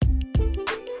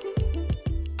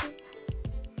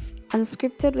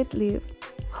Unscripted with Liv,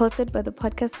 hosted by the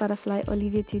podcast butterfly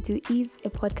Olivia Tutu, is a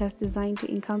podcast designed to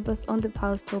encompass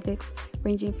on-the-pulse topics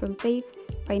ranging from faith,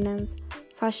 finance,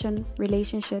 fashion,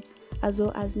 relationships, as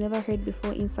well as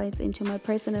never-heard-before insights into my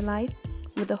personal life,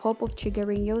 with the hope of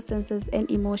triggering your senses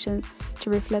and emotions to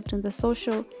reflect on the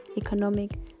social,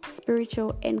 economic,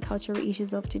 spiritual, and cultural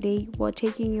issues of today while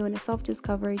taking you on a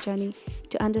self-discovery journey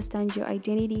to understand your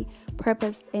identity,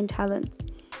 purpose, and talents.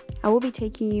 I will be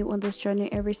taking you on this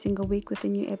journey every single week with a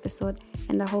new episode,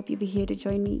 and I hope you'll be here to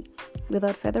join me.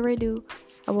 Without further ado,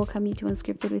 I welcome you to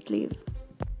Unscripted with Liv.